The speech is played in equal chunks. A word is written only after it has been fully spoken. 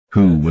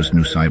Who was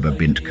Nushybah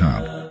bint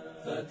Kaab?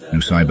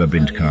 Nushybah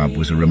bint Kaab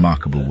was a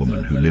remarkable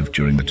woman who lived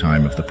during the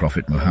time of the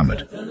Prophet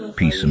Muhammad,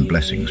 peace and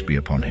blessings be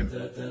upon him.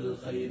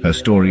 Her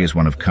story is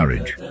one of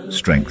courage,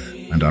 strength,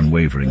 and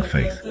unwavering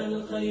faith.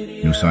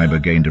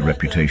 Nushybah gained a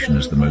reputation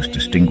as the most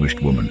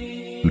distinguished woman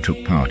who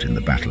took part in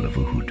the Battle of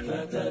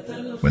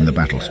Uhud. When the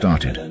battle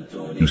started,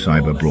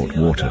 Nushybah brought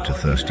water to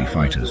thirsty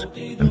fighters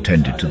and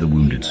tended to the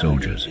wounded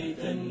soldiers.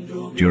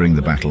 During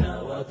the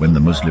battle, when the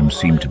Muslims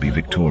seemed to be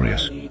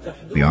victorious,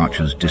 the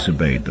archers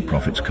disobeyed the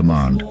Prophet's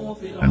command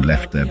and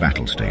left their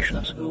battle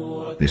stations.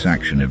 This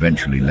action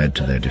eventually led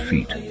to their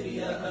defeat.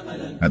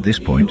 At this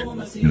point,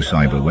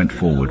 Nushybah went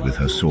forward with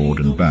her sword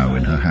and bow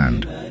in her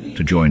hand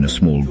to join a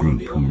small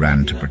group who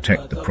ran to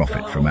protect the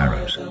Prophet from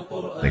arrows.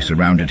 They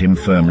surrounded him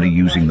firmly,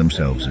 using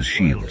themselves as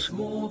shields.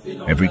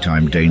 Every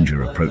time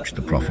danger approached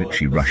the Prophet,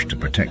 she rushed to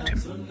protect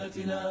him.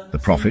 The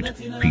Prophet,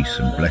 peace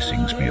and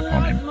blessings be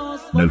upon him,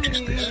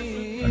 noticed this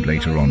and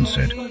later on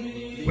said,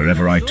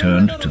 "Wherever I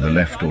turned, to the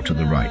left or to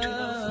the right,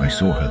 I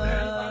saw her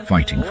there,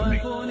 fighting for me."